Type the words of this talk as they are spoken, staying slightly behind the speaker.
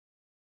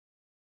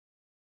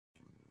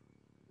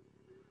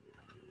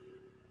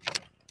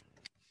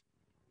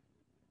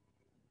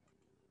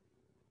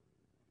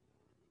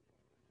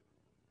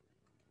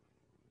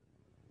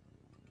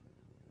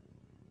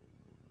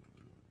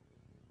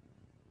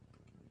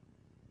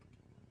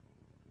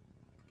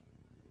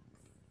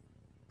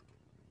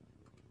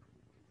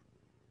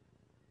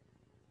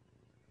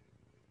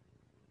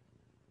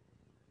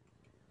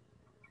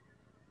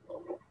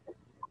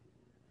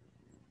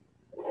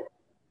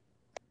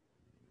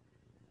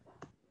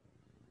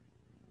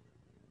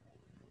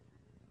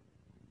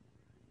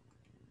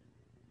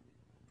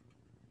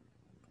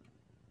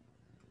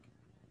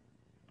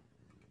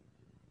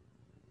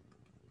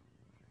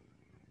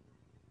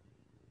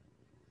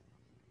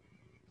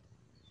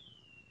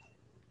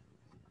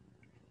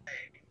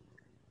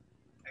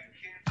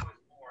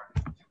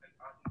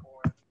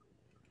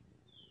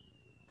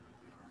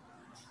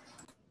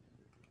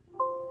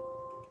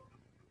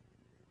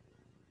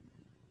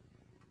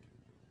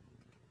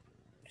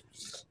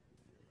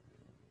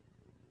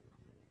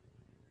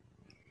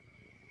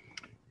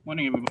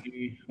Morning,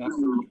 everybody.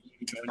 Welcome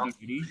to join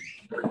already.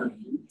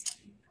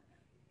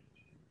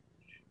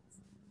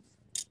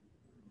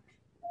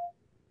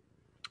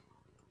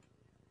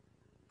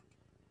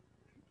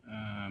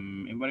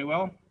 Everybody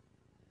well?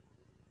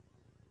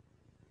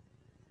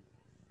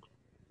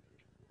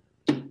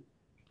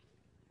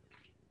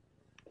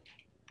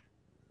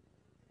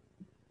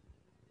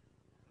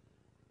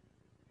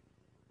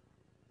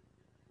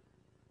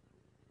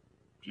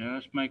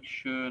 Just make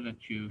sure that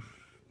you've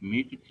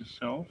muted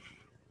yourself.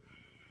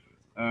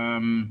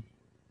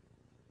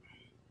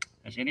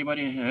 Has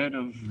anybody heard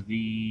of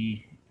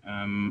the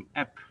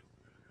app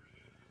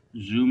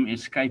Zoom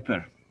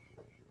Escaper?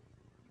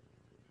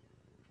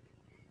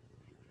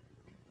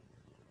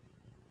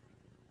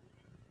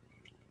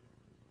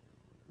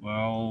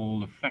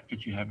 Well, the fact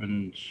that you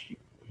haven't,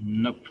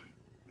 nope.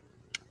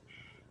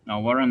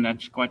 Now, Warren,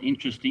 that's quite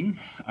interesting.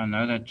 I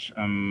know that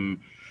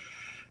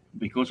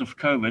because of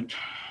COVID,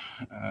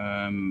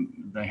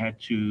 they had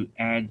to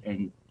add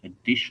an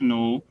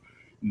additional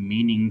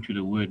meaning to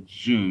the word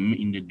Zoom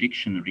in the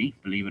dictionary,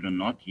 believe it or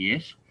not,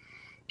 yes.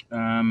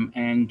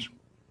 And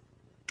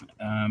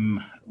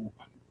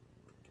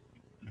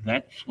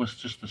that was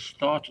just the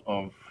start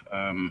of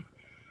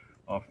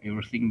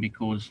everything,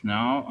 because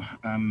now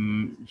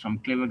some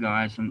clever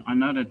guys, and I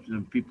know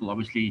that people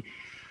obviously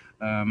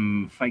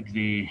fake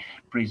their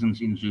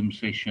presence in Zoom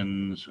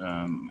sessions.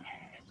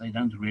 They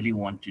don't really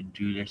want to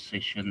do their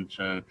session,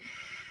 so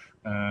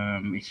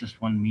it's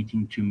just one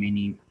meeting too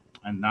many.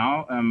 And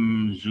now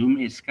Zoom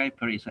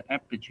Escaper is an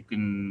app that you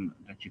can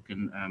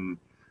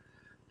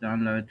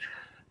download,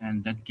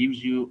 and that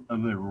gives you a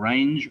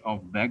range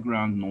of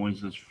background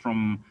noises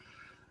from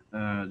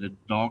the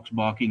dogs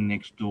barking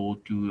next door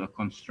to a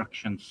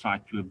construction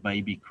site to a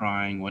baby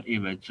crying,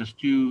 whatever, just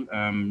to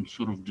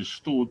sort of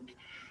distort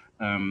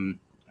and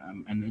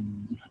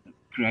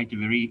create a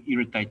very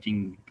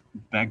irritating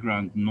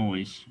background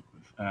noise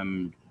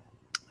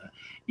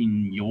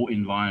in your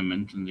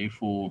environment, and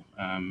therefore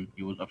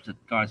you will upset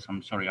guys.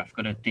 I'm sorry, I've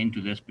got to attend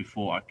to this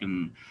before I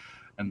can,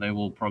 and they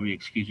will probably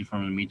excuse you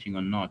from the meeting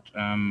or not.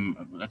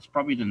 That's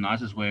probably the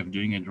nicest way of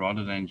doing it,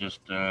 rather than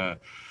just not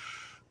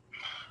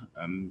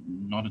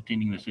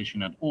attending the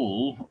session at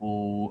all,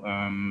 or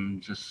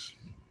just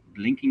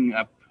linking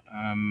up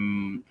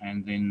and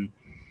then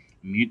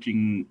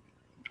muting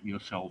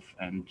yourself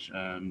and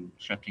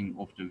shutting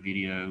off the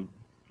video,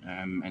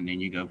 and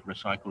then you go for a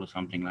cycle or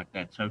something like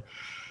that. So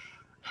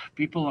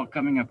people are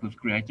coming up with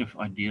creative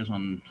ideas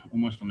on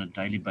almost on a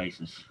daily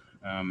basis.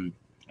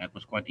 That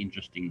was quite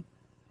interesting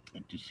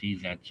to see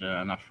that,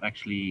 and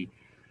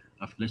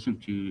I've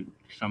listened to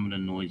some of the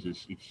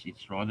noises.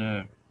 It's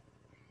rather,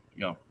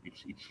 yeah,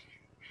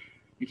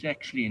 it's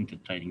actually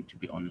entertaining, to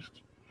be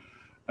honest.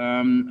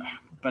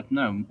 But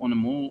no, on a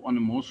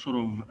more sort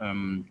of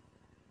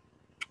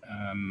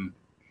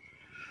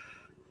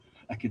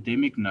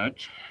academic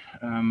note,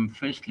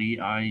 firstly,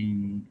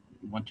 I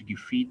want to give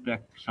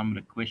feedback to some of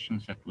the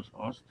questions that was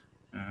asked.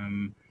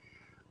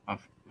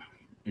 I've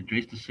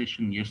addressed a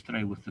session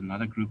yesterday with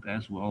another group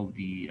as well,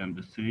 the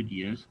third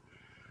years,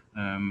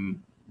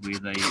 where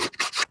they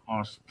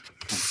asked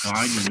for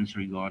guidance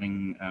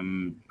regarding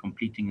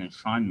completing an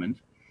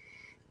assignment.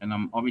 And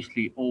I'm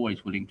obviously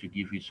always willing to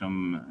give you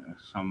some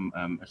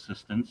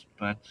assistance,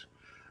 but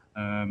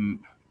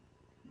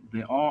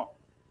there are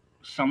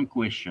some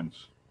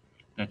questions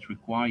that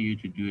require you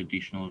to do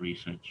additional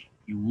research.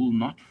 You will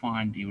not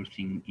find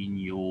everything in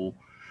your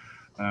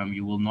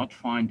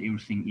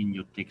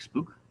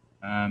textbook.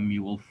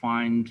 You will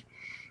find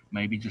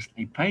maybe just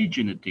a page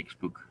in a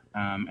textbook,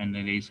 and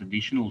then there's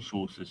additional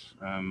sources,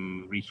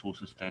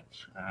 resources that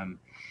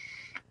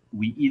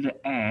we either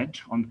add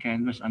on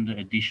Canvas under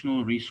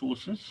additional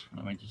resources.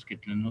 Let me just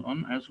get Linda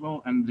on as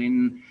well. And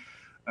then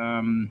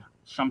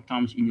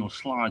sometimes in your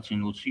slides,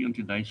 and you'll see on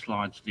today's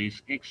slides,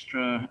 there's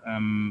extra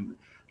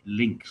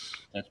links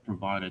that's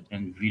provided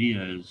and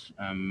videos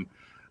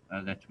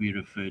that we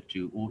refer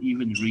to, or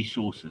even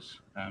resources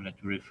that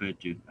we refer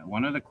to.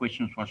 One of the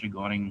questions was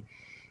regarding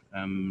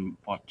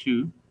part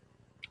 2,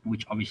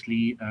 which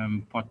obviously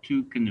part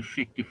 2 can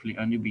effectively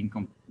only be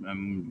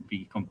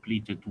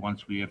completed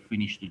once we have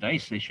finished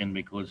today's session,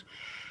 because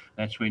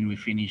that's when we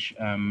finish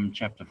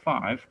chapter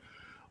 5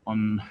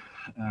 on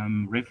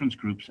reference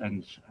groups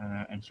and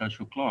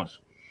social class.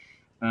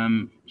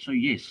 So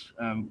yes,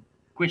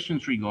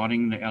 questions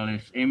regarding the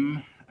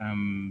LSM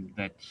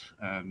that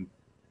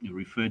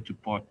referred to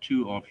part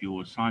 2 of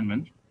your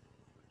assignment.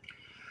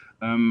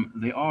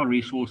 There are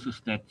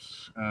resources that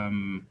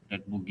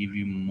will give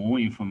you more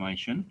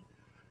information.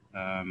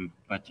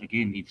 But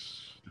again, the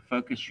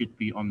focus should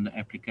be on the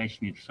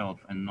application itself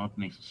and not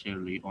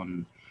necessarily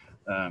on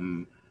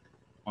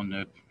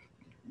the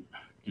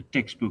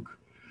textbook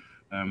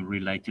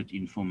related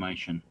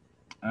information.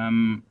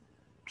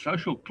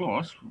 Social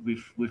class,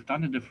 we've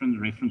done the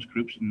different reference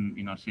groups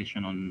in our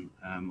session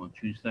on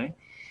Tuesday.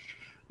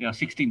 There are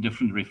 16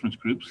 different reference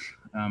groups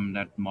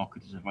that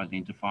marketers have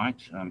identified: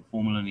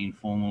 formal and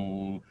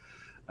informal,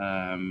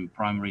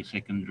 primary,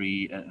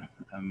 secondary,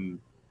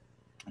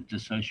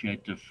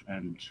 dissociative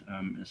and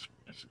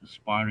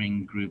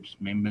aspiring groups,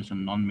 members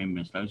and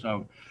non-members. Those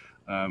are,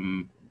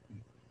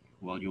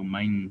 well, your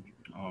main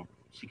are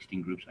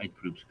 16 groups, 8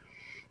 groups.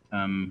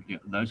 Yeah,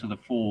 those are the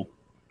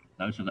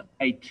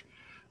 8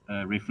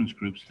 reference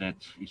groups that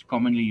is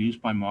commonly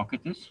used by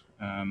marketers.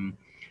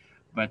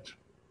 But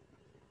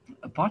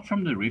apart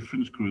from the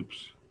reference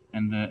groups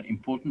and the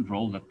important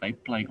role that they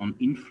play on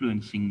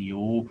influencing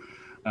your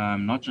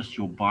not just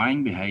your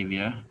buying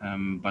behavior,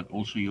 but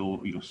also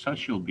your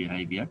social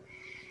behavior,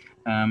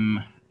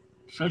 um,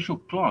 social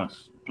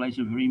class plays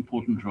a very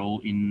important role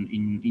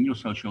in your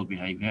social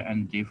behavior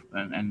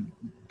and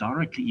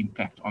directly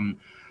impact on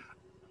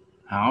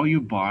how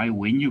you buy,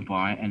 when you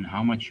buy, and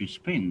how much you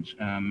spend,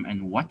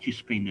 and what you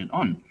spend it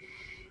on.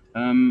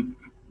 Um,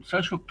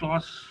 Social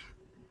class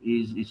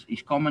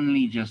is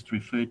commonly just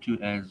referred to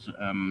as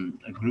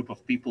a group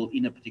of people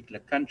in a particular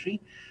country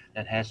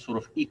that has sort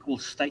of equal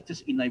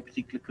status in a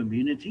particular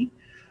community.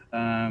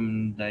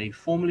 They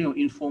formally or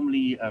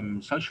informally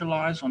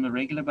socialize on a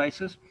regular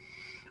basis,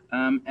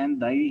 and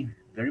they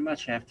very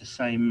much have the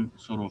same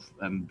sort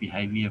of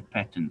behavior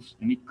patterns.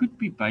 And it could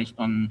be based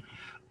on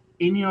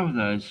any of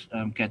those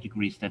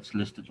categories that's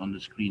listed on the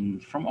screen,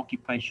 from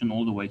occupation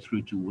all the way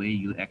through to where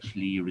you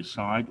actually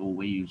reside or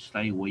where you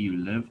stay, where you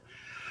live.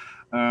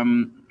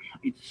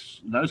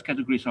 It's those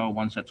categories are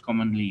ones that's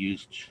commonly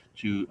used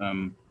to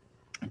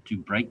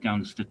break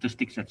down the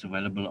statistics that's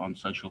available on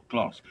social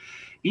class.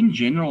 In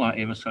general,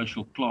 however,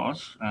 social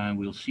class,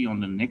 we'll see on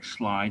the next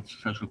slide,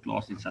 social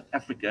class in South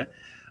Africa,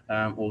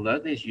 although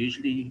there's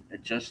usually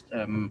just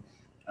uh,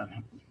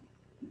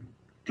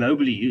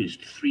 globally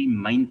used 3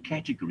 main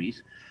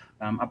categories,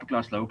 upper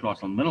class, lower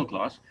class, and middle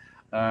class.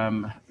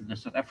 The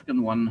South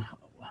African one,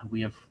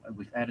 we've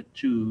added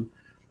 2,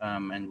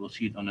 and we'll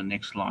see it on the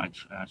next slide.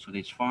 So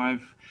there's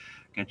 5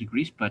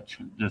 categories, but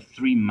the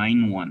 3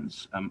 main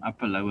ones,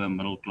 upper, lower,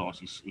 middle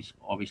class,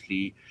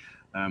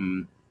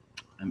 um,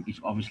 is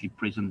obviously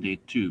present there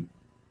too.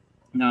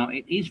 Now,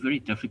 it is very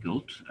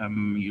difficult.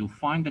 You'll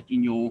find that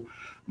in your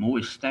more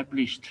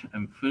established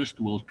first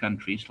world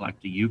countries like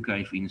the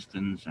UK, for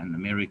instance, and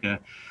America,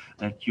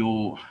 that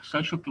your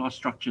social class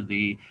structure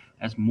there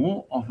has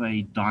more of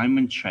a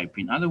diamond shape.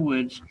 In other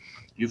words,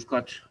 you've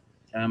got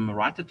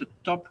right at the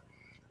top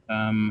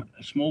a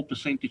small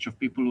percentage of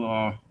people who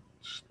are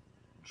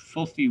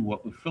filthy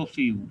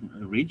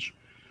rich.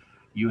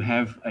 You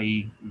have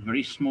a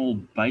very small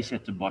base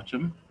at the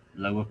bottom,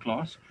 lower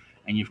class,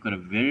 and you've got a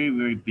very,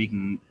 very big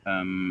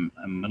a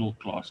middle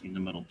class in the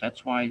middle.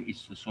 That's why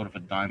it's a sort of a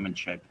diamond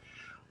shape.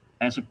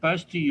 As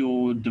opposed to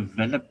your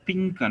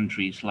developing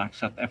countries like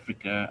South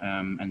Africa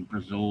and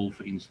Brazil,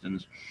 for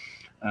instance,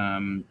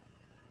 um,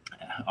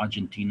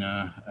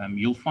 Argentina,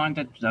 you'll find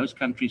that those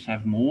countries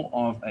have more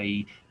of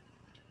a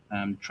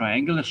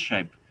triangular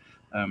shape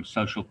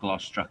social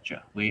class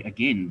structure, where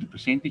again, the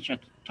percentage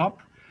at the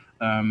top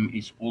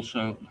is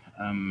also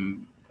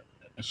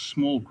a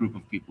small group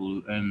of people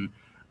who earn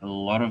a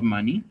lot of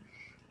money,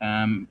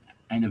 and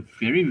a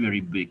very,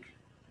 very big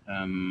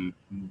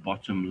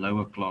bottom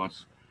lower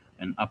class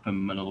and upper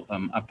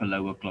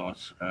lower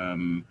class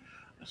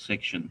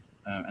section.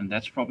 And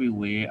that's probably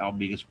where our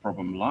biggest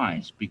problem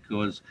lies,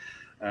 because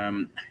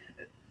um,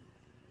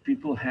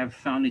 people have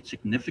found it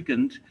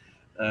significant,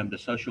 the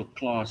social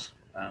class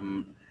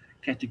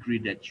category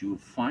that you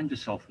find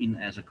yourself in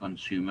as a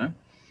consumer,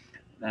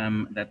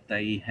 that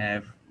they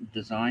have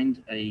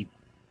designed a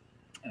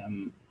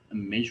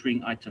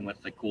measuring item,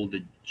 what they call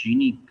the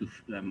Gini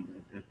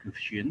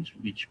coefficient,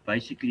 which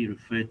basically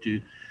refer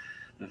to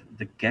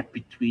the gap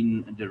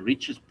between the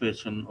richest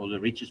person or the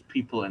richest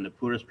people and the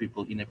poorest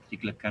people in a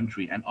particular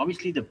country. And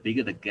obviously, the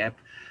bigger the gap,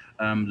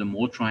 the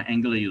more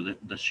triangular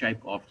the shape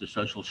of the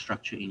social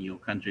structure in your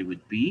country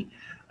would be,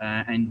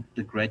 and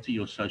the greater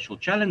your social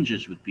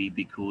challenges would be,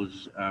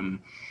 because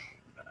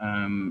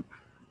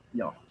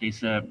yeah,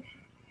 there's an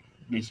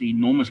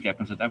enormous gap,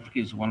 and South Africa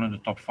is one of the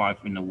top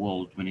 5 in the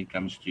world when it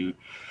comes to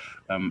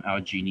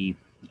our Gini,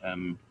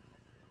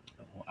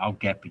 our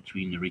gap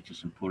between the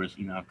richest and poorest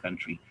in our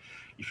country.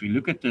 If you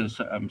look at the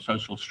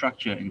social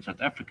structure in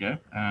South Africa,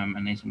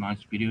 and there's a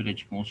nice video that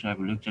you can also have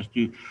a look, just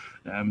to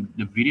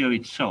the video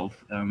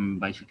itself,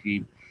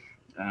 basically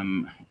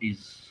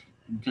is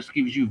just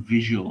gives you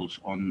visuals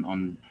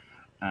on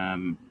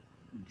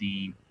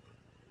the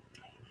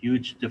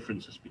huge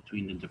differences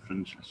between the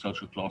different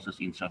social classes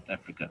in South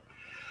Africa.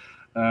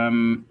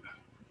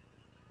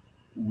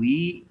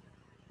 We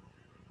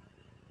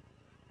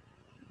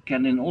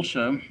can then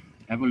also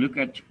have a look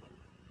at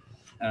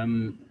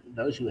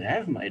those who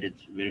have made it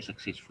very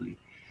successfully.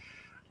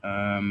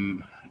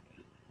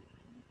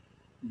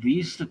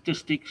 These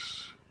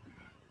statistics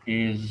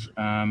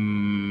are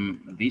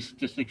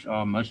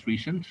most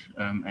recent,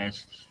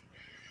 as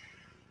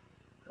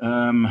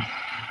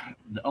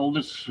the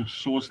oldest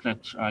source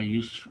that I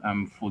use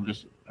for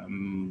this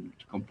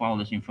to compile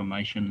this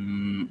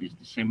information is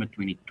December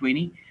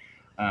 2020,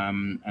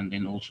 and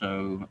then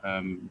also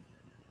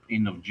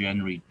end of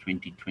January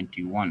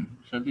 2021.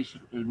 So this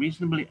is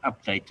reasonably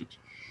updated.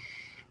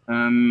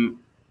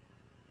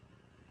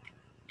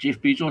 Jeff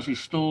Bezos is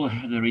still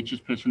the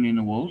richest person in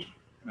the world.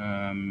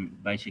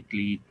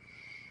 Basically,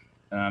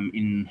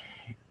 in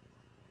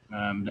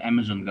the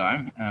Amazon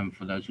guy,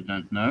 for those who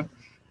don't know,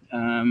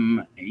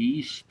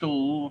 he's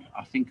still,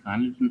 I think,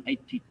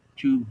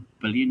 182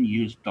 billion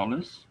US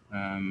dollars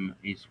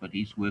is what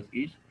his worth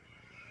is.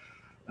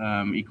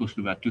 Equals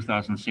to about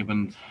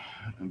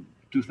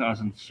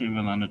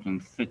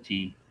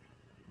 2,730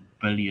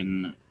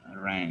 billion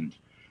rand.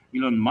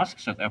 Elon Musk,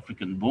 South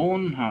African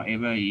born,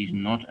 however, he's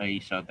not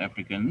a South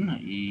African.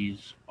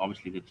 He's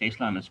obviously the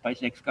Tesla and the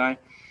SpaceX guy.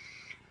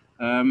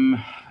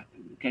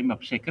 Came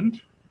up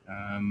second.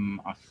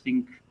 I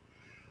think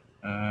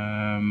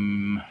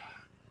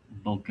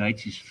Bill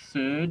Gates is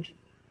third.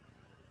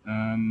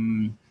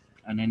 And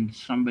then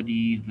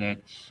somebody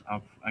that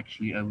I've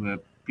actually, over a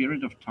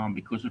period of time,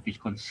 because of his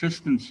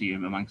consistency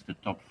amongst the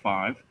top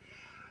five,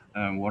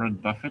 Warren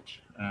Buffett.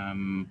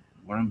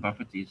 Warren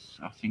Buffett is,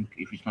 I think,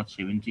 if he's not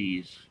 70,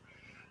 he's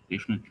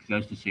definitely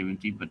close to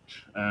 70, but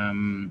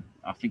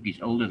I think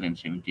he's older than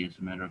 70, as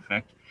a matter of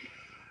fact.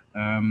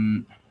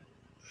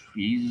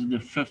 He's the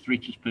fifth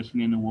richest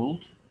person in the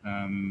world.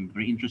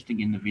 Very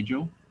interesting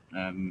individual.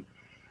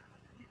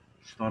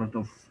 Started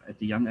off at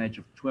the young age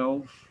of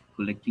 12,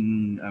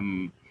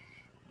 collecting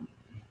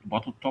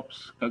bottle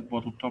tops, Coke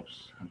bottle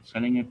tops, and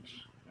selling it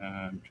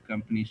to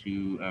companies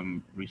who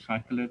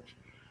recycle it.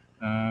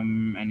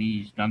 And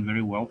he's done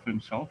very well for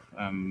himself.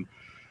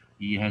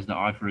 He has the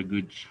eye for a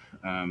good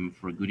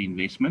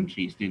investment.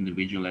 He's the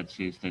individual that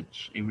says that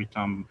every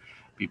time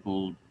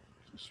people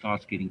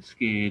starts getting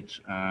scared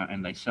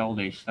and they sell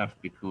their stuff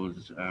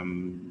because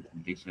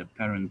there's a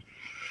apparent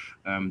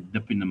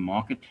dip in the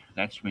market,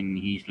 that's when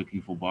he's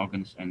looking for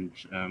bargains, and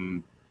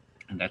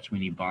that's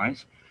when he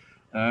buys.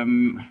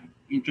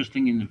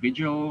 Interesting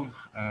individual.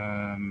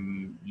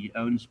 He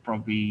owns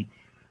probably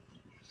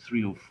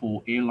 3 or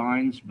 4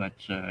 airlines, but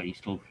he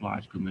still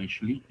flies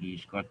commercially.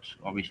 He's got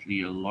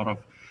obviously a lot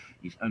of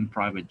his own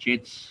private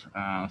jets.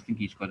 I think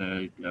he's got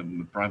a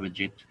private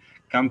jet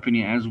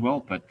company as well,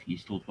 but he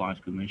still flies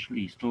commercially.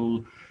 He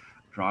still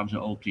drives an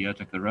old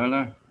Toyota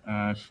Corolla.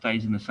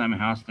 Stays in the same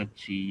house that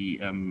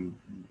the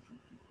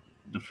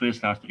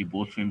first house that he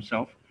bought for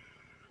himself.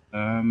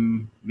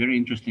 Very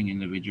interesting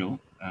individual.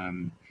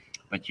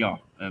 But yeah,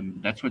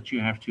 that's what you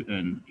have to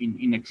earn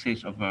in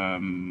excess of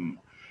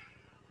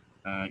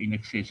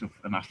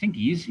and I think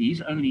he's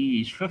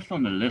fifth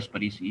on the list,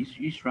 but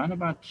he's around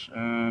about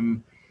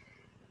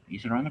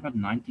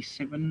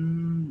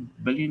 97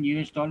 billion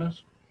US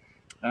dollars.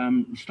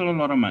 Still a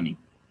lot of money.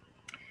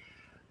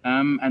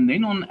 And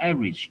then on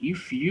average,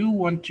 if you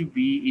want to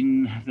be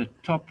in the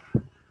top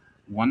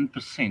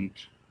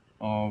 1%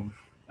 of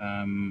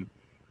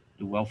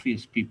the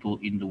wealthiest people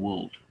in the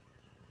world,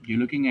 you're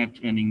looking at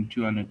earning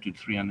 200 to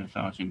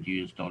 300,000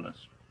 US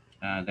dollars.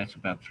 That's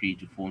about 3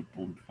 to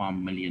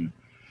 4.5 million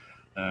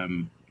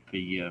per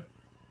year.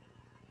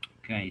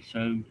 Okay,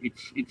 so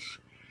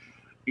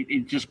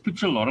it just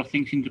puts a lot of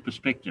things into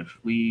perspective.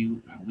 We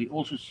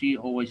also see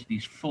always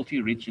these filthy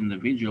rich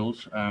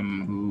individuals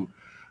who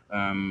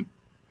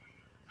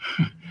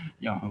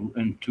who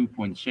earn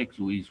 2.6,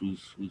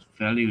 who's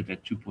valued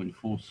at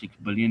 2.46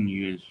 billion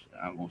US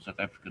or South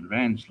African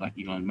rands, like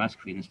Elon Musk,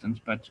 for instance.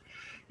 But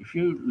if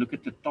you look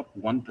at the top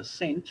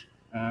 1%,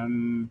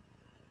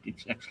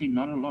 it's actually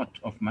not a lot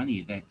of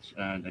money that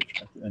you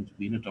have to earn to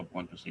be in the top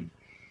 1%.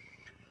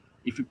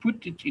 If you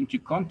put it into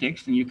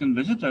context, and you can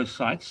visit those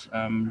sites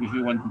if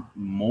you want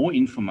more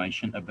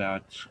information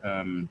about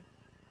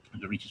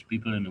the richest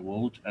people in the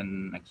world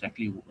and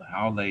exactly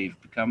how they've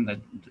become that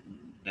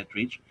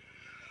rich.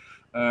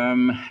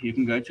 You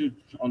can go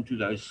onto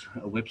those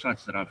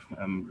websites that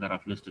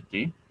I've listed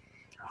there.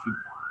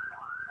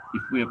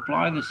 If we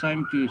apply the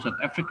same to South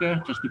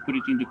Africa, just to put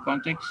it into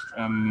context,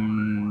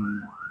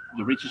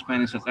 the richest man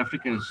in South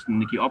Africa is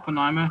Nicky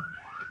Oppenheimer.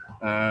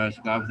 It's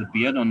a guy with the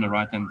beard on the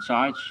right-hand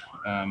side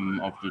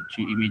of the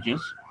two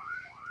images.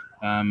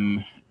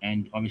 And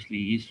obviously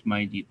he's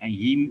made it, and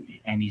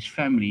he and his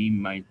family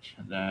made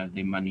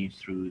their money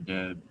through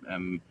the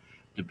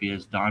De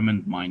Beers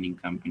diamond mining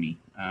company.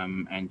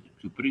 And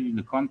to put it in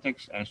the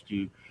context as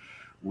to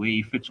where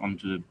he fits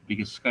onto the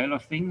biggest scale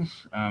of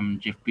things,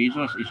 Jeff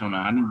Bezos is on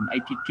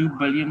 $182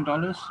 billion.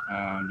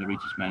 The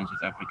richest man in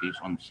South Africa is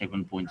on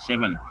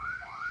 7.7.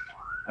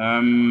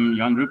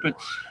 Jan Rupert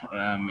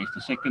is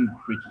the second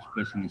richest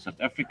person in South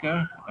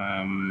Africa,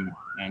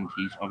 and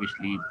he's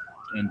obviously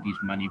earned his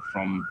money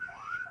from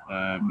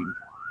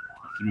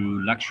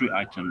through luxury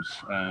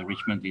items.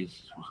 Richmond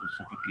is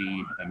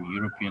specifically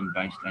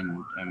European-based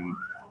and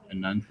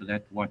known for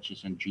that,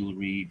 watches and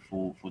jewelry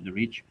for the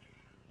rich.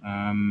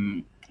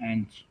 And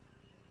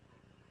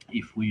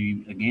if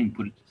we again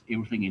put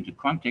everything into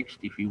context,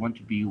 if you want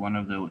to be one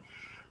of the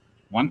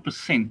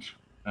 1%,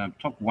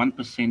 top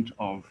 1%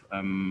 of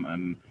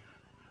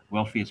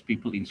wealthiest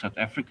people in South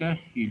Africa,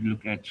 you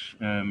look at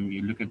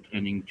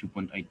earning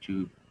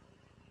 2.82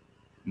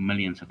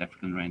 million South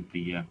African rand per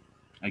year.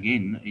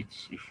 Again,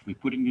 if we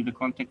put it into the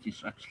context,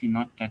 it's actually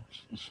not that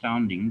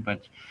astounding,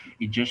 but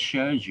it just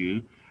shows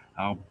you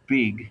how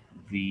big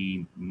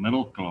the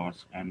middle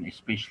class and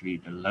especially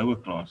the lower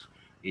class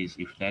is,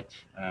 if that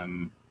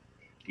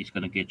is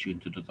going to get you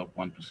into the top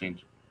 1%.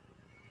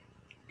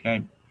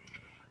 Okay.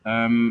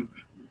 Um,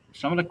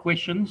 some of the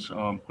questions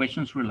are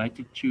questions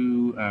related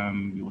to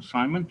your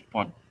assignment,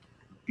 part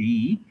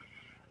B,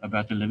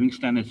 about the living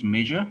standards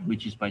measure,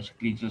 which is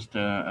basically just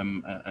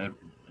a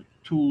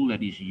tool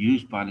that is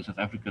used by the South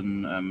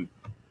African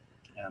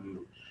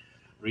um,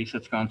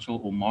 Research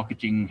Council or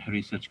Marketing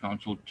Research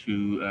Council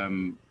to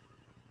um,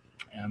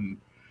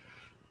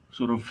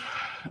 sort of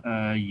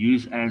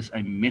use as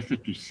a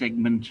method to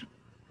segment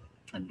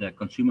the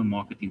consumer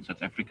market in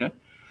South Africa.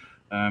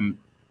 Um,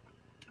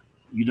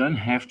 you don't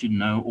have to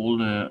know all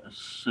the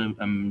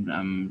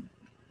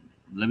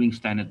living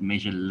standard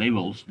measure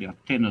levels. There are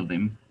 10 of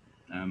them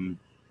um,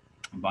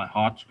 by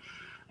heart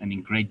and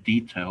in great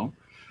detail.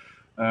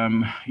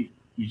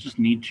 You just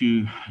need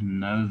to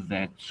know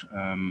that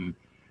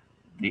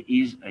there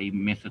is a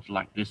method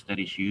like this that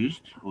is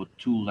used, or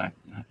tool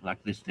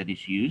like this that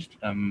is used.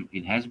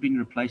 It has been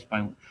replaced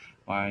by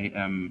by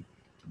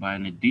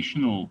an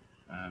additional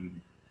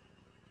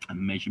a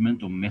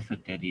measurement or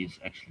method that is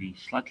actually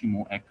slightly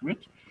more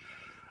accurate.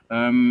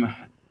 Um,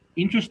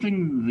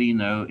 Interestingly,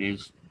 though,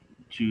 is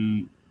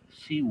to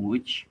see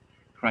which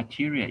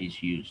criteria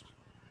is used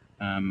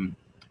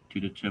to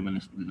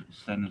determine the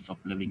standards of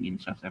living in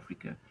South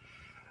Africa.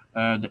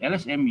 The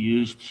LSM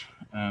used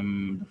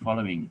the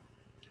following: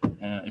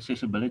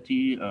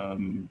 accessibility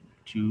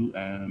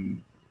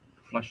to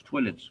flush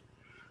toilets,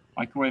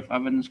 microwave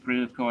ovens,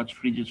 credit cards,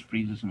 fridges,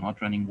 freezers, and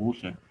hot running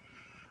water.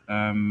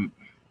 Um,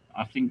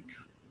 I think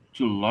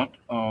to a lot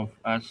of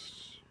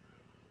us,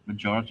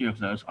 majority of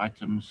those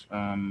items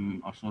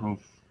are sort of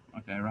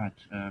okay, right?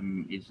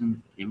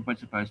 Isn't everybody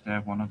supposed to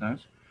have one of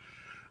those?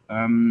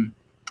 Um,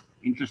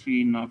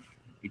 Interestingly enough,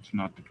 it's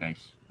not the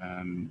case.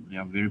 There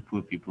are very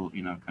poor people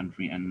in our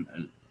country, and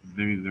a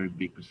very, very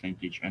big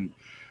percentage. And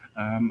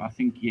I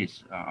think,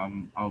 yes,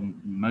 our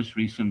most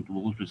recent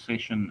world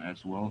recession,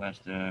 as well as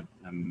the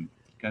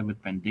COVID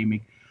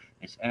pandemic,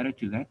 has added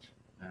to that,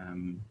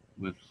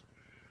 with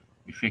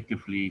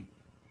effectively,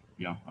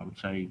 yeah, I would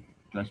say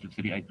close to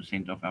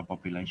 38% of our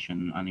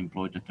population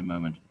unemployed at the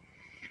moment.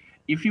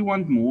 If you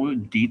want more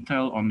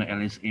detail on the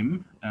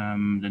LSM,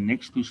 the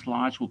next two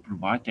slides will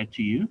provide that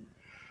to you.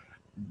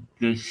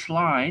 The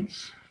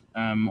slides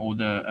or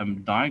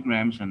the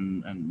diagrams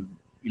and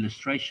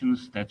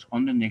illustrations that's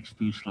on the next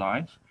two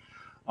slides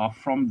are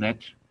from that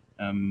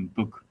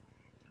book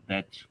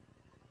that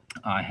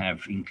I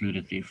have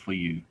included there for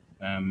you.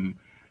 The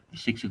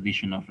sixth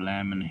edition of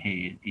Lamb and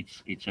Hare.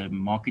 It's a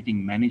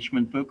marketing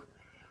management book.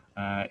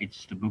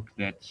 It's the book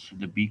that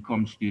the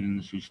BCom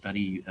students who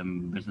study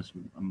business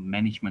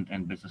management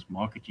and business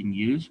marketing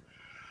use.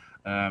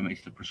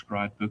 It's the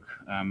prescribed book,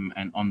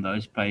 and on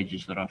those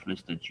pages that I've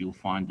listed, you'll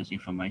find this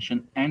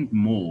information and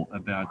more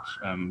about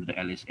the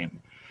LSM.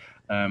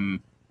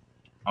 Um,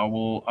 I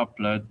will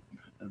upload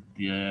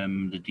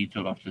the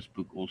detail of this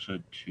book also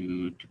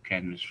to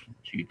Canvas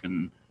so you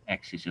can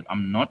access it.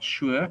 I'm not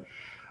sure.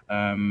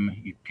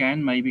 You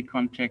can maybe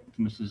contact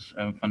Mrs.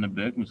 Van der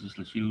Berg, Mrs.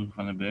 Lucille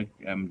Van der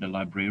Berg, the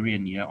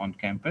librarian here on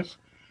campus.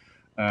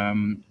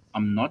 I'm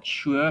not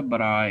sure,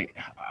 but I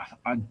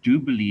do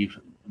believe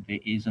there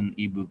is an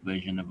ebook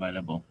version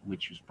available,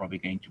 which is probably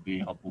going to be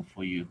helpful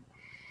for you.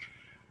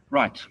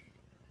 Right.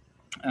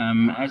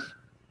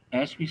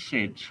 As we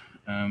said,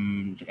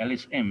 the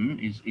LSM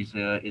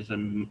is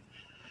a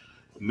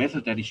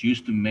method that is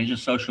used to measure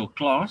social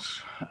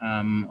class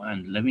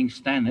and living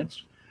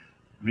standards,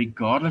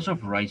 regardless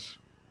of race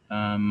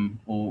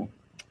or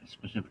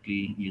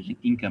specifically using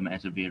income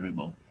as a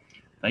variable.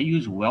 They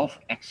use wealth,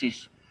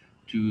 access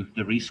to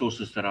the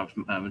resources that I've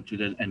to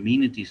the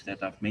amenities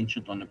that I've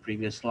mentioned on the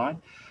previous slide,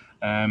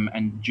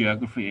 and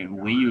geography,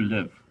 where you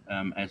live,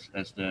 as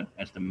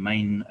the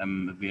main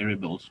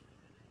variables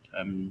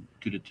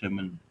to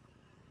determine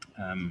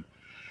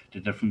the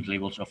different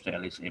levels of the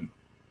LSM.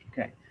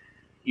 Okay.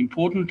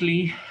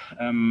 Importantly,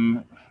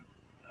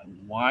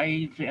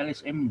 why the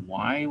LSM?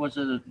 Why was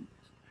it?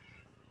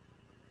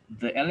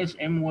 The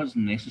LSM was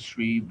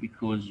necessary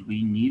because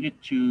we needed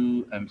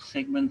to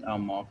segment our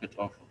market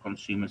of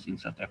consumers in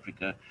South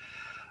Africa,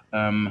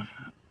 um,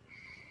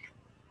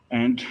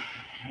 and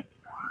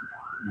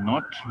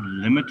not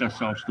limit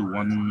ourselves to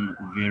one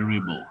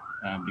variable,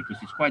 because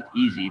it's quite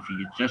easy if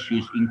you just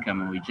use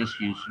income, or we just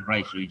use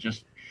race, or we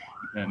just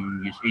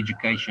use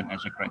education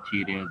as a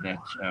criteria,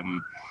 that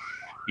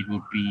it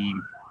would be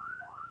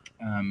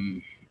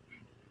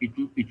it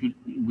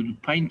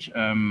would paint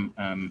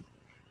an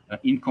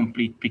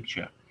incomplete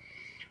picture.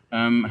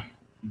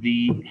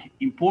 The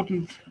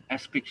important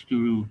aspects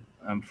to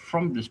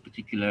from this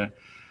particular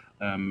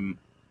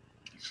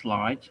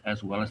slide,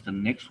 as well as the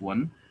next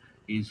one,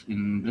 is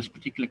in this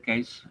particular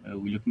case,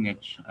 we're looking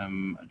at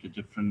the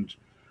different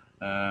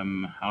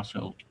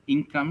household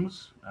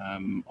incomes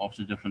of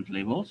the different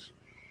levels.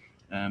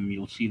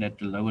 You'll see that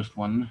the lowest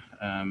one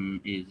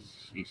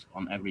is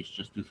on average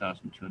just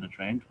 2,200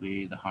 rand,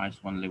 where the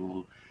highest one,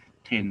 level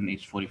 10,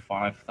 is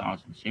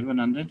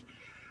 45,700.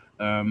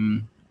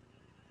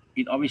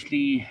 It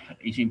obviously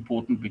is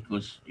important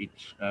because it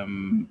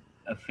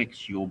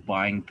affects your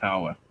buying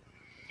power.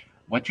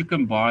 What you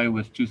can buy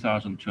with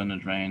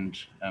 2,200 Rand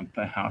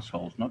per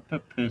household, not per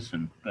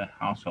person, per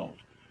household,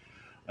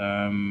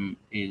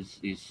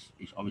 is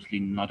obviously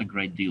not a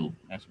great deal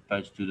as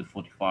opposed to the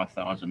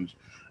 45,000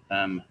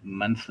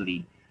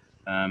 monthly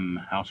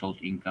household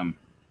income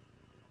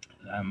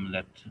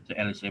that the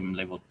LSM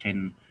level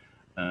 10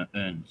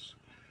 earns.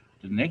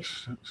 The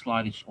next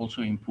slide is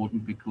also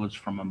important because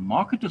from a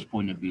marketer's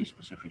point of view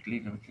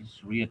specifically, let's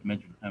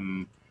readmit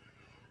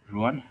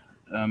Ruan,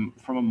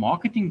 from a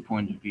marketing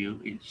point of view,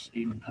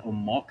 or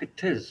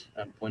marketer's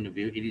point of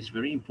view, it is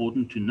very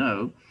important to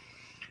know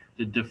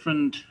the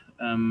different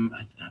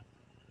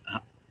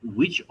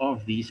which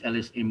of these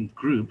LSM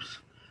groups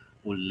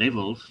or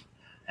levels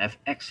have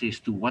access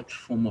to what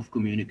form of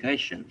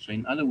communication. So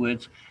in other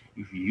words,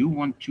 if you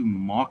want to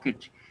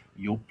market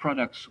your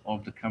products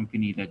of the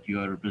company that you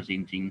are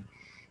representing,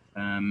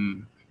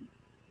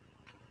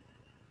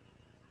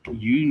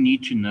 you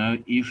need to know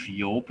if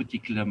your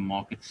particular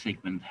market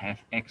segment have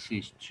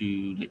access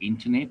to the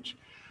internet.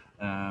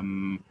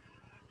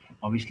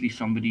 Obviously,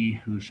 somebody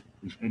who's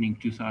earning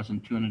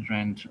 2,200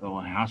 Rand,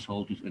 or a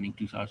household who's earning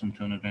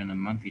 2,200 Rand a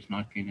month, is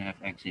not going to have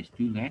access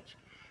to that.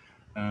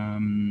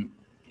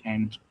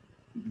 And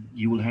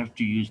you will have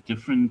to use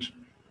different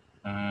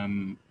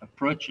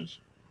approaches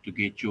to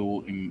get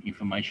your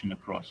information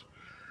across.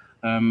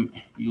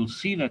 You'll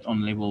see that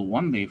on level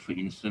 1 there, for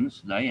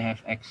instance, they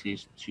have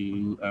access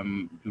to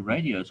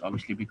radios,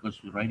 obviously, because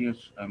the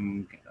radios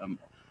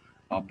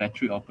are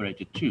battery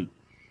operated too.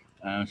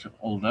 So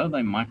although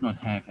they might not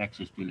have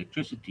access to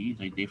electricity,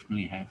 they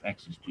definitely have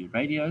access to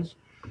radios.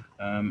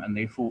 And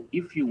therefore,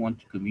 if you want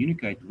to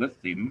communicate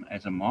with them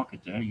as a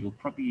marketer, you'll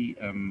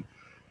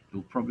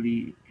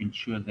probably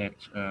ensure that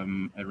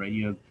a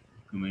radio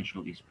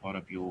commercial is part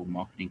of your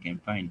marketing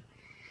campaign.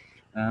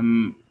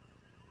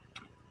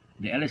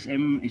 The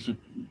LSM is a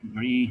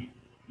very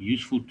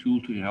useful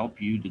tool to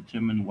help you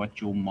determine what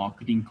your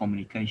marketing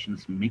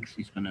communications mix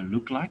is going to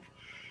look like.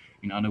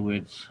 In other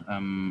words,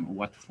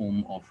 what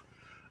form of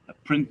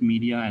print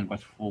media and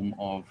what form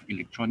of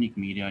electronic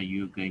media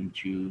you're going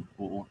to,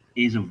 or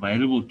is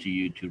available to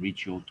you to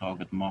reach your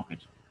target market.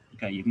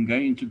 Okay, you can go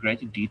into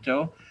greater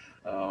detail.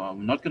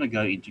 I'm not going to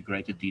go into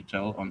greater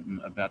detail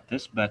about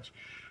this, but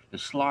the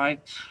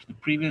slides, the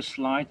previous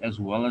slide, as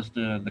well as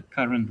the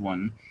current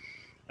one,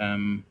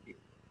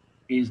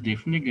 is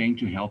definitely going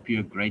to help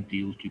you a great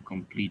deal to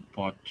complete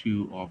part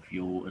 2 of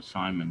your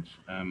assignment.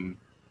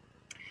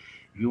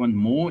 If you want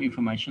more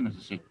information, as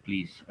I said,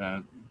 please,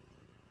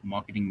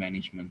 marketing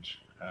management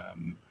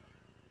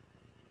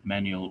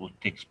manual or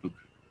textbook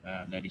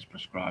that is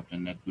prescribed,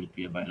 and that will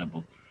be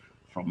available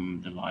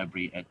from the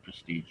library at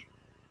Prestige.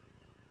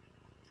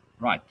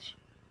 Right.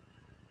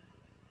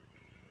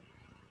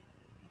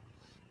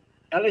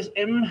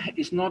 LSM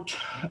is not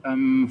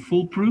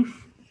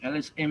foolproof.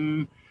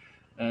 LSM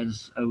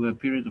has, over a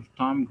period of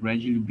time,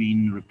 gradually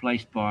been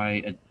replaced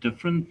by a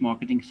different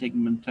marketing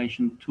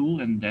segmentation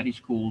tool, and that is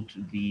called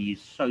the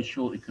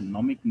social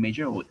economic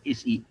measure, or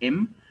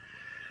SEM.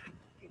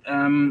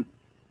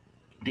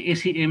 The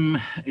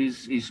SEM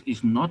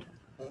is not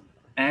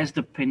as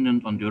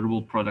dependent on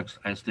durable products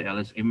as the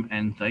LSM,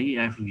 and they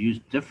have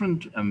used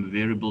different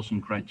variables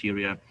and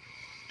criteria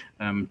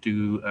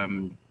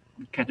to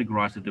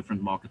categorize the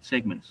different market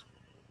segments.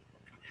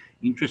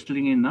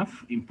 Interestingly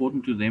enough,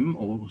 important to them,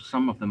 or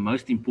some of the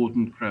most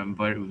important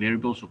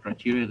variables or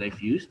criteria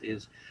they've used,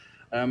 is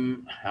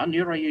how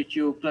near are you to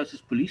your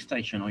closest police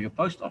station or your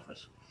post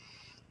office?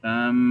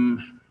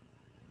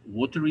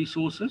 Water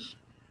resources.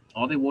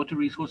 Are there water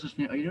resources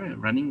near you?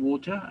 Running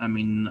water? I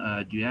mean,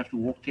 do you have to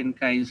walk 10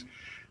 k's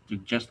to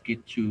just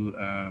get to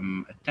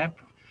a tap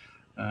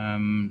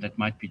that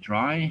might be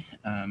dry?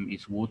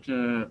 Is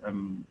water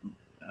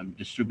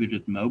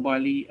distributed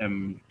mobilely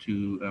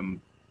to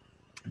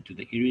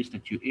the areas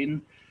that you're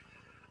in?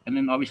 And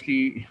then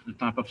obviously the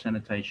type of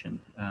sanitation.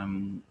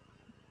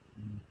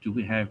 Do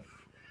we have,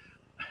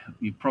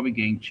 you're probably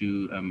going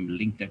to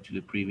link that to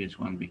the previous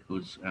one,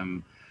 because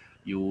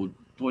your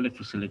toilet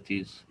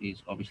facilities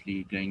is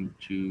obviously going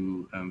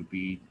to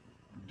be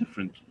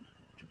different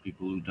to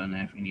people who don't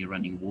have any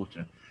running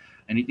water.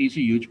 And it is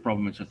a huge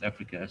problem in South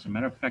Africa. As a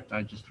matter of fact,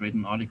 I just read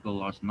an article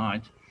last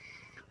night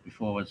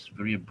before I was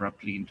very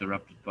abruptly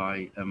interrupted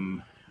by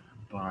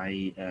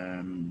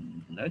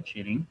load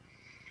shedding,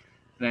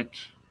 that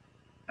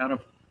out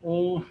of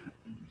all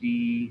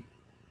the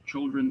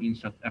children in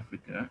South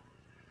Africa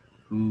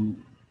who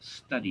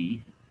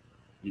study,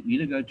 you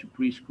either go to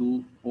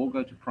preschool or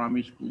go to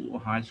primary school or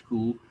high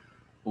school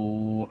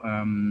or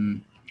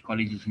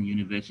colleges and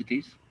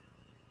universities.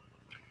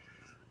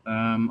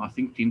 I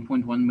think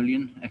 10.1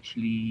 million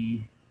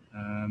actually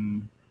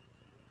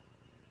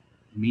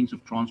means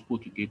of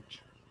transport to get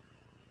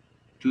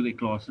to their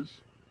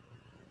classes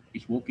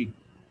is walking.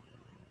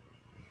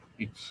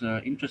 It's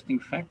an interesting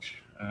fact,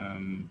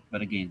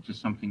 but again,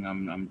 just something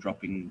I'm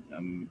dropping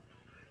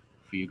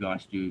for you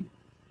guys to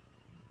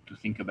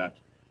think about.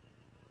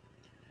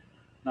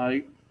 Now,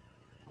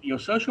 your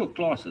social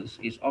classes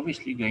is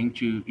obviously going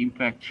to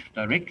impact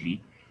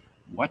directly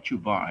what you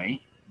buy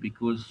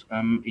because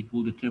it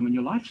will determine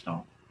your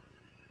lifestyle.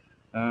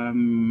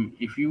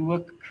 If you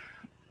work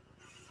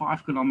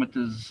 5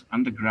 kilometers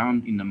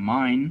underground in the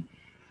mine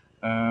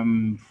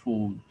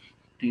for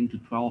 10 to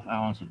 12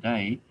 hours a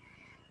day,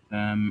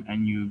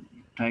 and you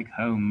take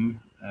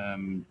home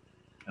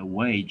a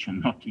wage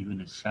and not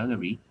even a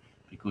salary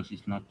because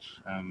it's not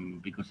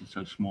because it's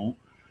so small.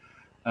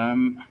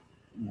 Um,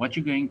 what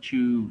you're going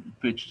to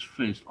purchase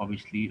first,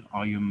 obviously,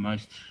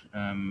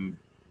 um,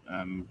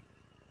 um,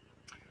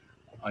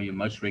 are your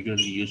most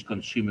regularly used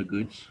consumer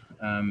goods.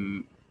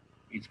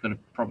 It's going to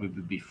probably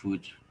be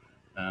food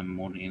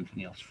more than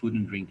anything else. Food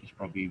and drink is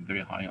probably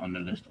very high on the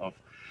list of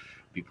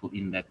people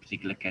in that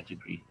particular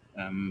category,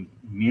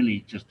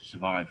 merely just to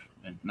survive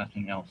and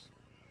nothing else.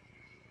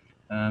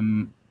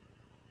 Um,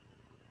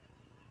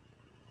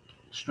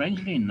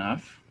 strangely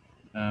enough,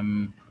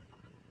 um,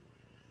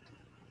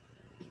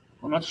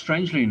 well, not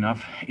strangely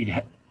enough,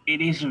 it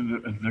is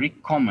very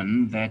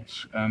common that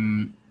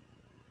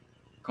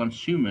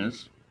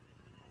consumers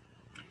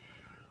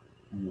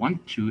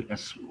want to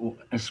or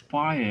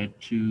aspire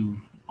to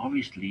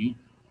obviously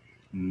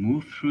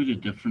move through the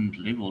different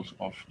levels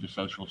of the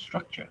social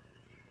structure.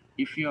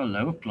 If you are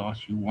lower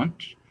class, you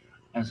want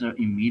as an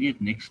immediate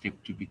next step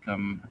to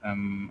become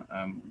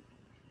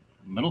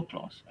middle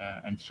class,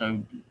 and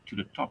so to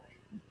the top,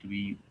 to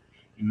be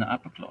in the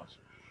upper class.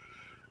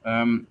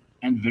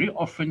 And very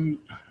often,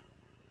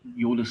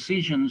 your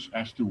decisions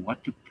as to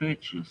what to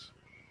purchase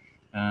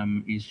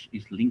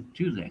is linked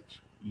to that.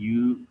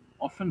 You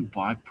often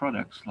buy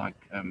products like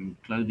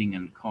clothing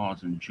and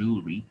cars and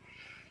jewelry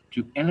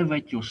to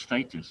elevate your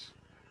status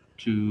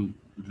to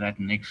that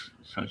next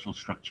social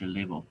structure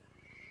level.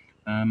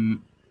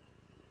 Um,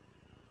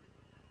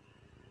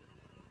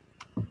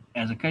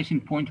 as a case in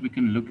point, we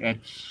can look at,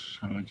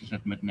 I want to just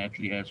admit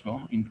Natalie as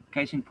well. In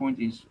case in point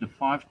is the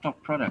 5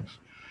 top products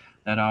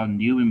that our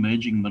new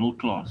emerging middle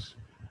class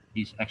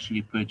is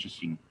actually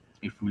purchasing.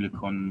 If we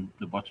look on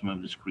the bottom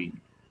of the screen,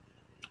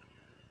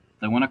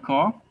 they want a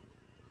car.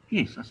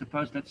 Yes, I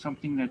suppose that's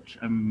something that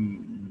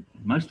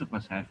most of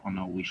us have on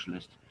our wish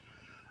list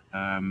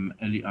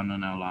early on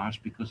in our lives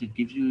because it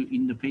gives you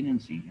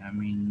independency. I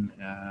mean,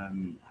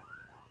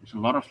 there's a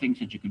lot of things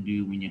that you can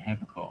do when you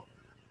have a car,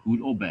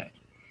 good or bad.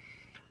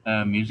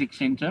 Music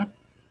center,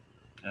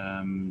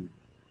 um,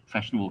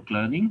 fashionable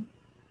clothing,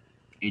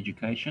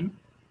 education,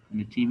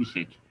 and a TV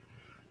set.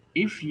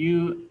 If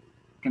you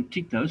can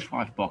tick those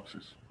 5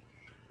 boxes,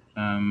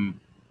 um,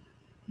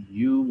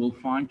 you will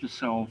find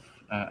yourself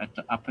at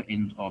the upper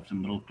end of the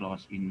middle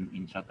class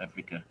in South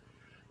Africa.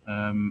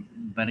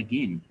 But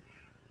again,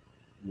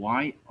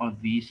 why are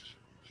these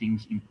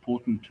things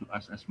important to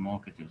us as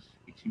marketers?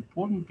 It's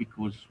important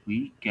because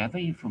we gather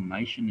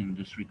information in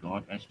this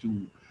regard as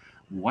to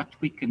what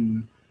we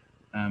can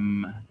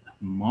um,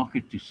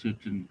 market to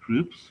certain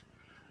groups,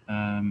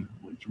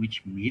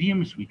 which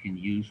mediums we can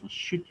use or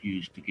should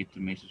use to get the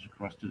message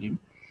across to them.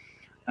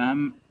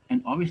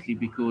 And obviously,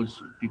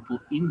 because people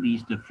in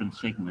these different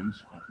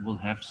segments will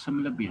have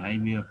similar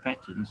behavior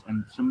patterns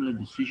and similar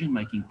decision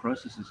making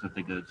processes that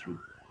they go through.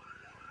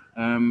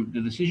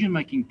 The decision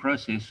making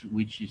process,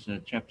 which is a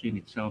chapter in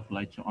itself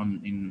later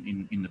on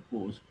in the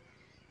course,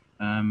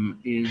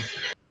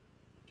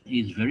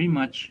 is very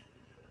much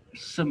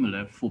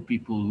similar for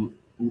people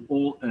who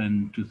all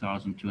earn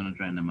 2,200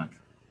 Rand a month.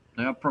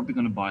 They are probably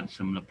going to buy the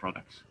similar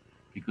products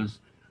because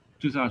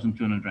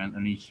 2,200 Rand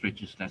only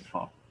stretches that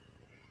far.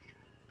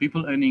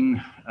 People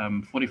earning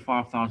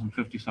 45,000,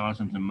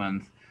 50,000 a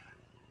month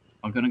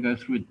are going to go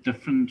through a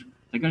different,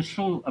 they're going to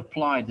still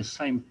apply the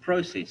same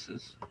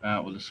processes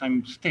or the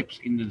same steps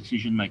in the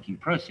decision-making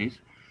process,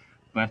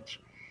 but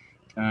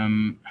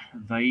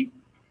they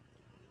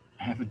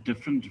have a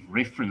different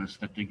reference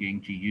that they're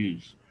going to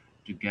use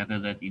to gather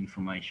that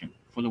information.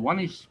 For the one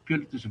is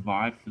purely to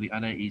survive, for the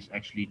other is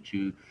actually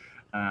to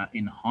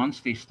enhance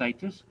their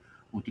status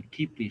or to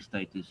keep their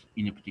status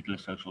in a particular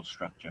social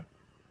structure.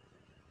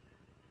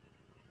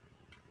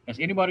 Has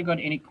anybody got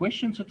any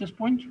questions at this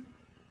point?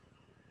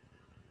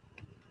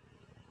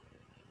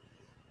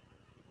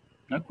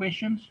 No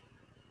questions?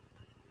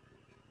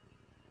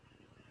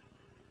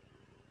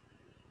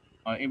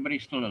 Are everybody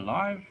still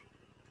alive?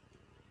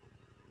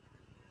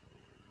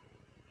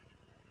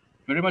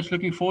 Very much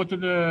looking forward to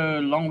the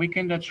long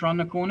weekend that's around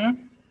the corner.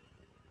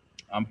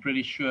 I'm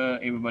pretty sure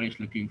everybody's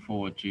looking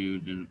forward to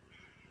the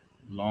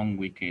long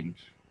weekend.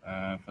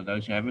 For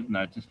those who haven't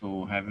noticed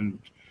or haven't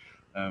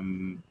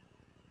um,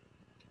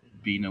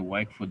 been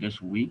awake for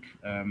this week,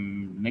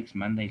 next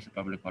Monday is a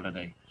public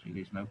holiday, so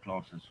there's no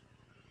classes.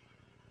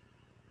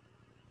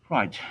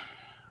 Right.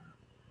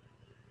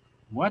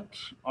 What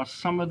are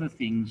some of the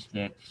things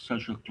that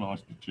social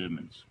class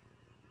determines?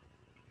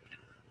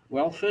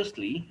 Well,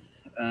 firstly,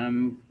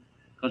 um,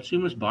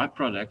 consumers buy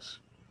products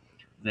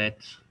that,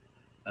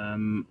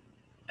 um,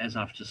 as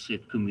I've just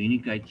said,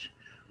 communicate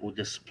or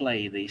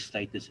display their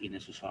status in a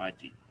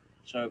society.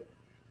 So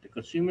the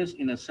consumers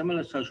in a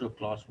similar social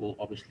class will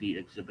obviously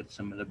exhibit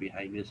similar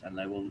behaviors and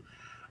they will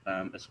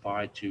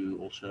aspire to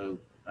also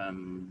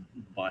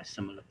buy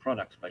similar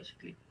products,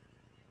 basically.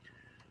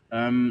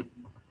 Um,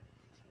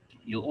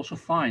 you'll also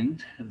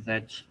find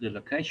that the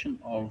location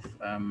of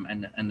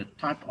and the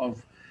type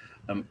of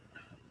um,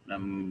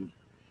 um,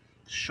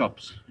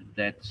 shops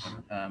that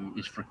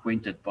is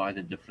frequented by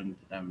the different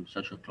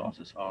social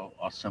classes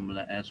are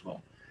similar as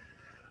well.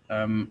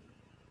 Um,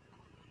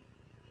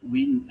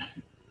 we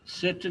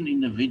certain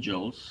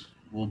individuals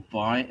will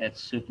buy at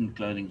certain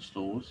clothing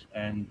stores,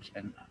 and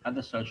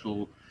other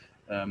social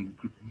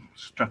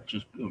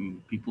structures,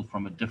 people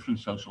from a different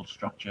social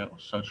structure or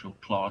social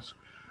class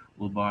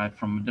will buy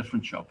from a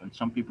different shop, and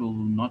some people will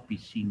not be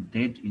seen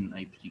dead in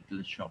a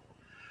particular shop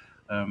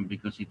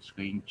because it's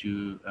going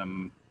to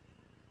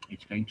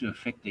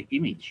affect their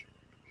image.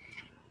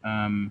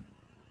 Um,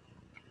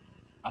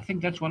 I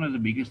think that's one of the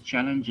biggest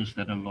challenges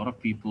that a lot of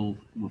people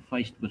were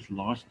faced with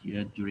last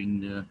year during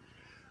the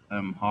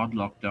hard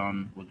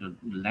lockdown, or the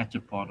latter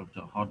part of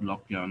the hard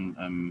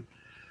lockdown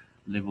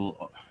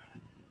level,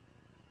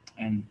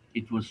 and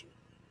it was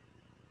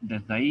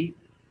that they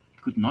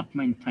could not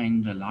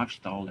maintain the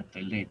lifestyle that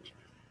they led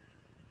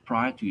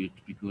prior to it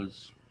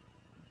because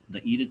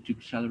they either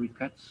took salary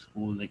cuts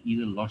or they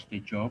either lost their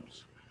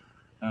jobs.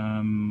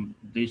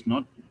 There's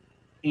not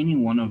any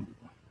one of,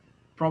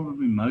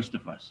 probably most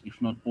of us,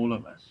 if not all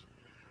of us,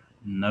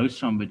 know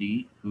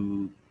somebody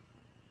who,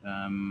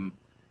 um,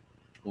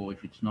 or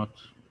if it's not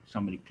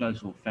somebody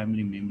close or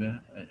family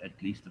member, at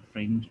least a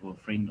friend or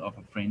a friend of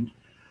a friend,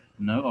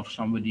 know of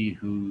somebody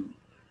who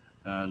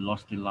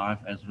lost their life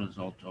as a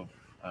result of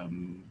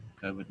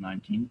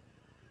COVID-19.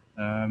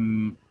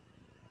 Um,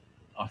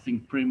 I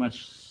think pretty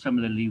much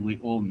similarly, we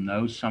all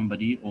know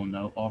somebody or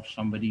know of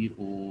somebody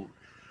or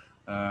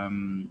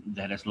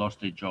that has lost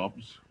their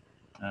jobs.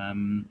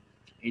 Um,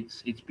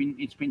 it's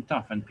been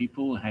tough, and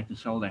people had to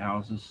sell their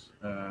houses.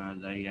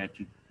 They had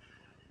to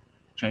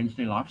change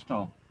their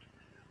lifestyle.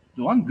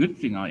 The one good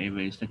thing, however,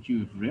 is that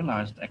you've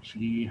realized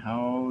actually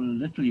how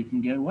little you can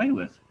get away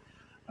with.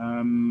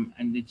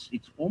 And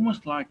it's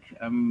almost like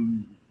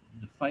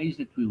the phase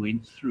that we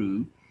went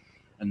through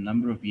a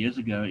number of years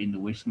ago in the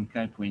Western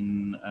Cape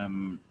when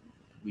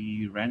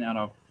we ran out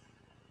of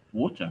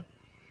water,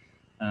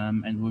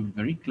 and we're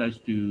very close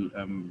to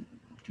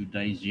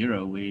day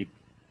zero where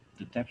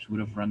the taps would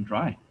have run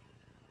dry.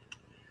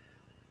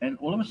 And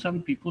all of a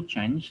sudden, people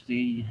changed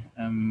the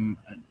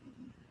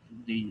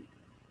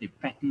the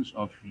patterns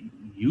of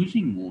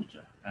using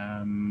water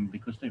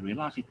because they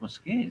realized it was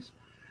scarce.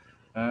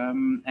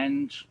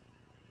 And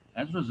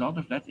as a result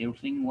of that,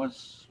 everything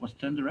was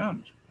turned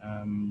around.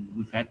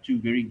 We've had two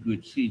very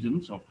good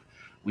seasons of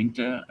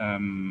winter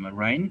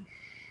rain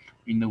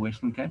in the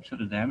Western Cape, so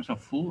the dams are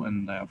full,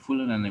 and they are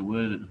fuller than they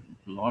were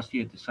last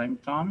year at the same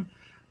time.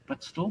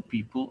 But still,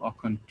 people are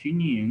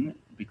continuing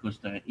because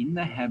they're in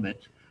the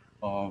habit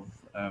of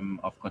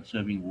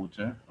conserving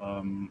water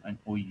and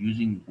or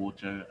using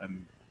water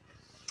um,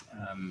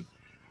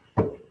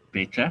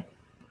 better.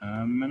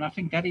 And I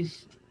think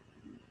that's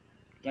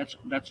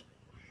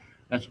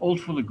that's all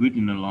for the good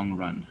in the long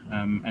run.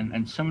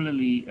 And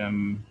similarly,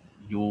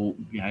 your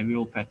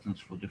behavioral patterns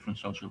for different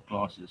social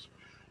classes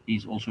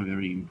is also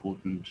very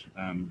important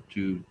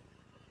to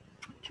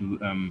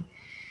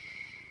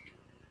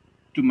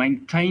to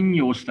maintain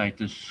your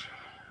status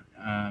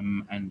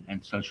and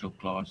social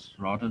class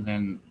rather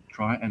than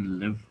try and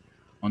live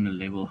on a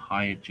level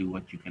higher to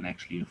what you can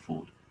actually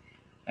afford.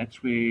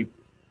 That's where,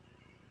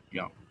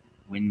 yeah,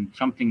 when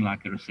something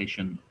like a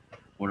recession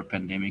or a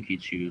pandemic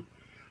hits you,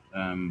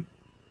 um,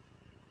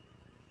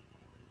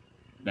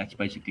 that's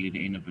basically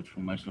the end of it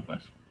for most of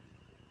us.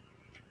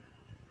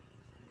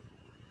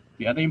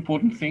 The other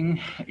important thing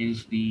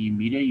is the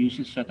media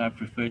usage that I've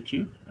referred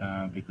to,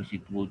 because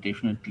it will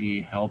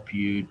definitely help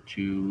you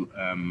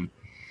to,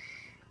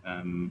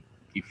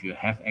 if you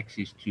have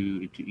access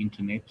to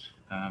internet,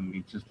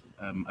 it just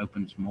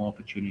opens more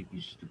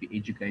opportunities to be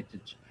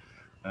educated,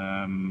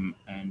 and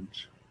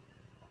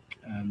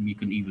you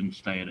can even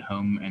stay at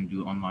home and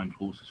do online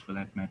courses for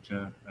that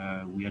matter.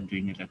 We are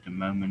doing it at the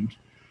moment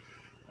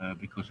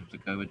because of the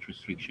COVID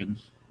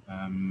restrictions,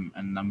 and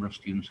a number of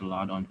students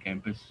allowed on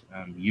campus.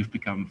 You've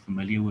become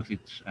familiar with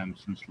it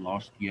since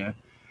last year,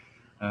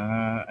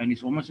 and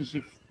it's almost as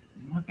if,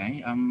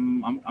 okay,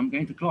 I'm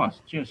going to class.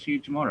 Just see you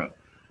tomorrow,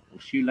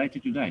 or see you later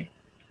today.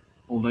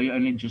 Although you're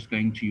only just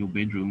going to your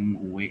bedroom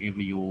or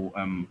wherever your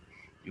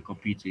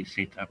computer is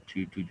set up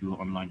to do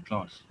online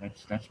class.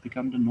 That's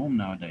become the norm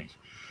nowadays.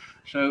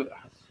 So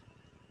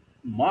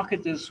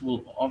marketers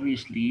will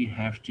obviously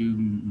have to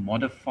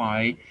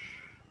modify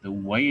the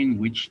way in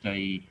which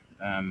they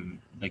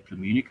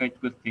communicate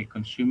with their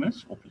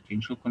consumers or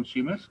potential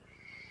consumers,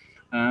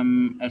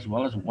 as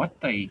well as what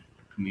they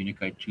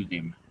communicate to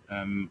them.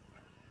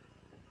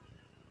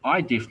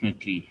 I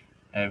definitely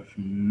have,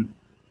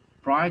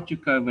 prior to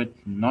COVID,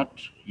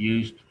 not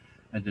used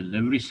a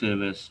delivery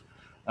service.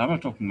 I'm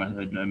not talking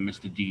about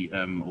Mr. D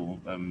or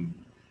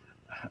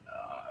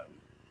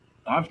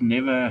I've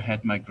never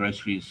had my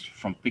groceries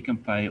from Pick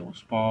and Pay or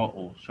Spar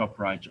or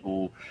ShopRite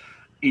or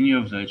any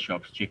of those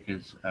shops,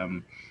 Checkers,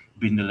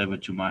 been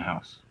delivered to my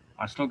house.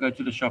 I still go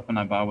to the shop and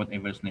I buy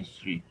whatever is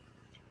necessary.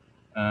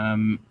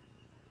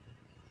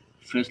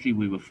 Firstly,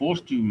 we were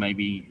forced to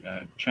maybe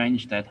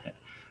change that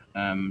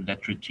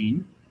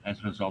routine as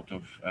a result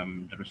of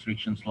the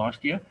restrictions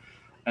last year,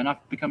 and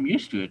I've become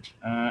used to it,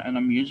 and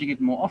I'm using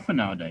it more often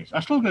nowadays. I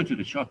still go to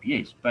the shop,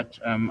 yes, but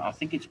I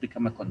think it's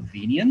become a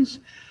convenience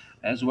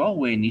as well,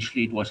 where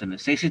initially it was a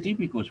necessity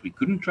because we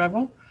couldn't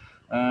travel,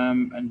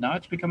 and now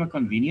it's become a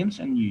convenience,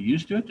 and you're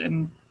used to it,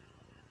 and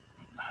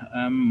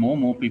more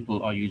and more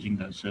people are using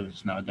those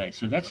services nowadays.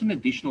 So that's an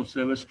additional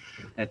service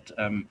that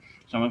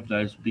some of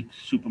those big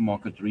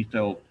supermarket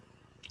retail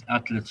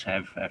outlets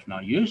have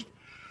now used,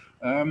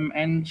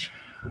 and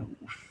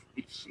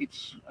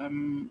it's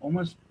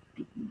almost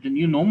the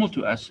new normal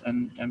to us,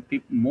 and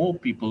more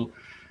people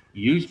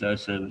use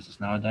those services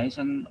nowadays,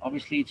 and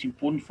obviously it's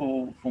important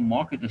for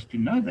marketers to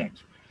know that,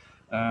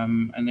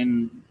 and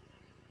then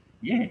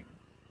yeah,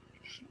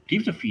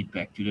 give the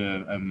feedback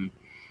to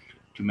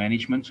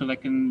management so they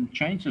can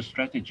change the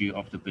strategy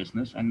of the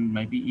business and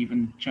maybe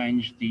even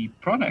change the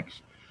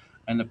products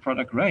and the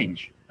product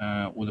range,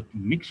 or the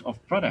mix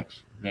of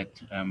products that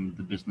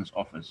the business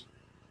offers.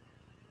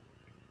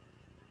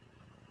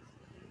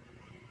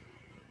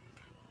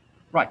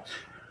 Right.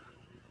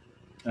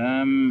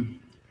 Um,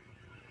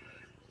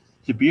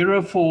 the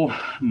Bureau for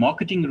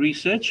Marketing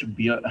Research,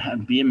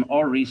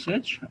 BMR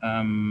Research,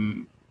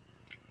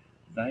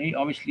 they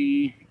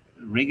obviously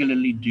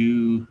regularly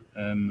do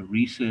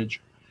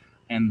research,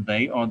 and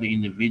they are the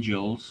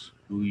individuals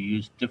who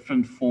use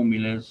different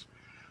formulas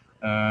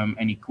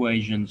and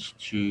equations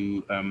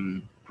to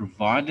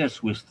provide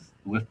us with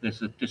the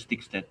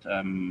statistics that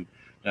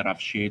I've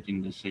shared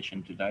in this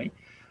session today.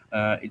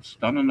 It's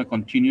done on a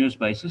continuous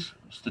basis.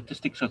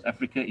 Statistics South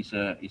Africa is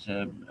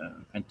a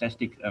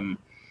fantastic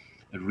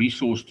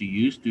resource to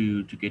use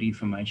to get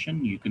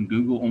information. You can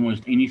Google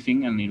almost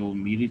anything and it'll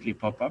immediately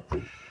pop up.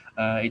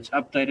 It's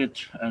updated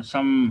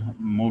some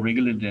more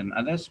regularly than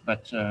others,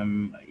 but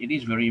it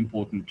is very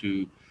important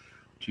to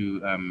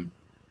um,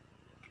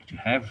 to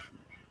have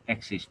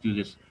access to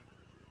this.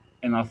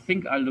 And I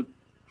think I look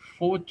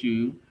forward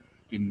to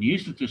the new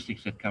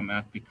statistics that come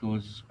out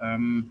because,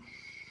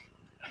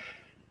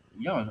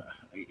 yeah,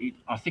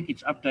 I think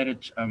it's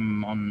updated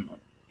on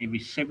every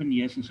 7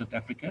 years in South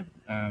Africa.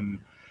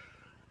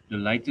 The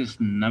latest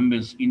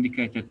numbers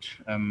indicated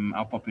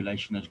our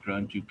population has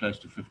grown to close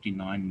to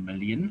 59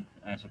 million,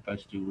 as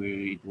opposed to where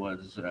it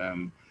was,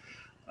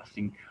 I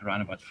think,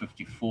 around about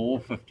 54,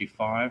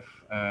 55.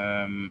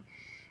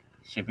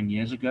 7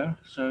 years ago.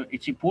 So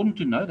it's important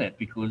to know that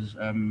because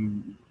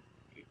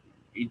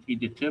it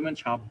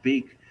determines how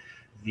big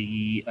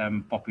the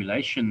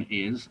population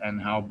is and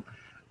how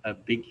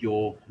big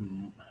your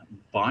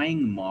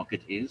buying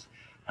market is.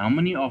 How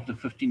many of the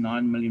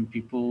 59 million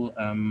people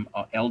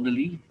are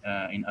elderly?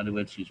 In other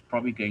words, who's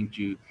probably going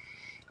to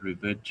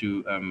revert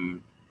to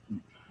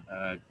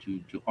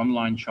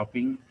online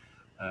shopping,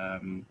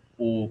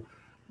 or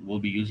will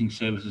be using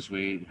services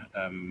where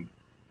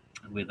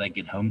they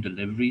get home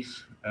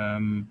deliveries.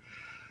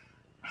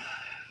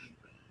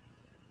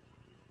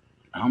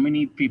 How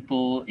many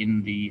people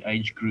in the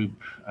age group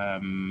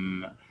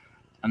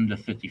under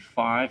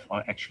 35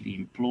 are actually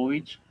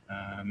employed?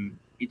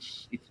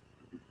 It's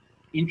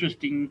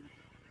interesting.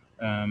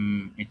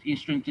 It's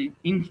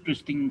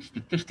interesting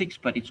statistics,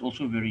 but it's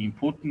also very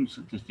important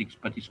statistics.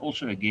 But it's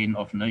also again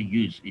of no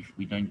use if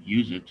we don't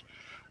use it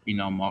in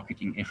our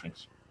marketing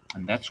efforts,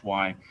 and that's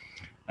why,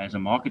 as a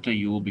marketer,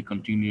 you will be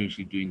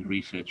continuously doing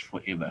research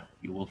forever.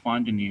 You will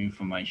find the new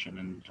information,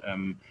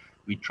 and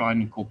we try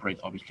and incorporate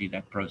obviously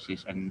that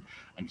process and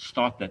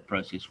start that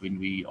process when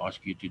we ask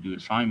you to do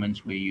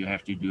assignments where you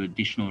have to do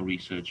additional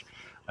research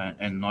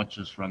and not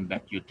just run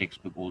back to your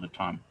textbook all the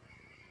time.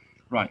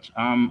 Right.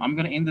 I'm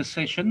going to end the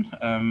session.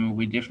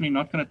 We're definitely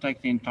not going to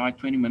take the entire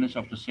 20 minutes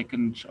of the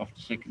second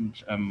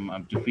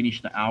to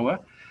finish the hour.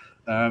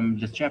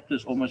 The chapter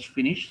is almost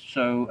finished,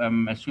 so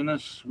as soon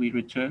as we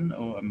return,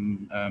 or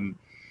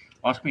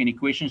ask me any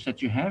questions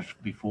that you have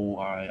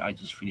before I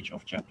just finish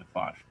off chapter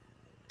 5.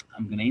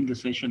 I'm going to end the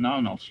session now,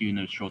 and I'll see you in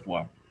a short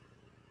while.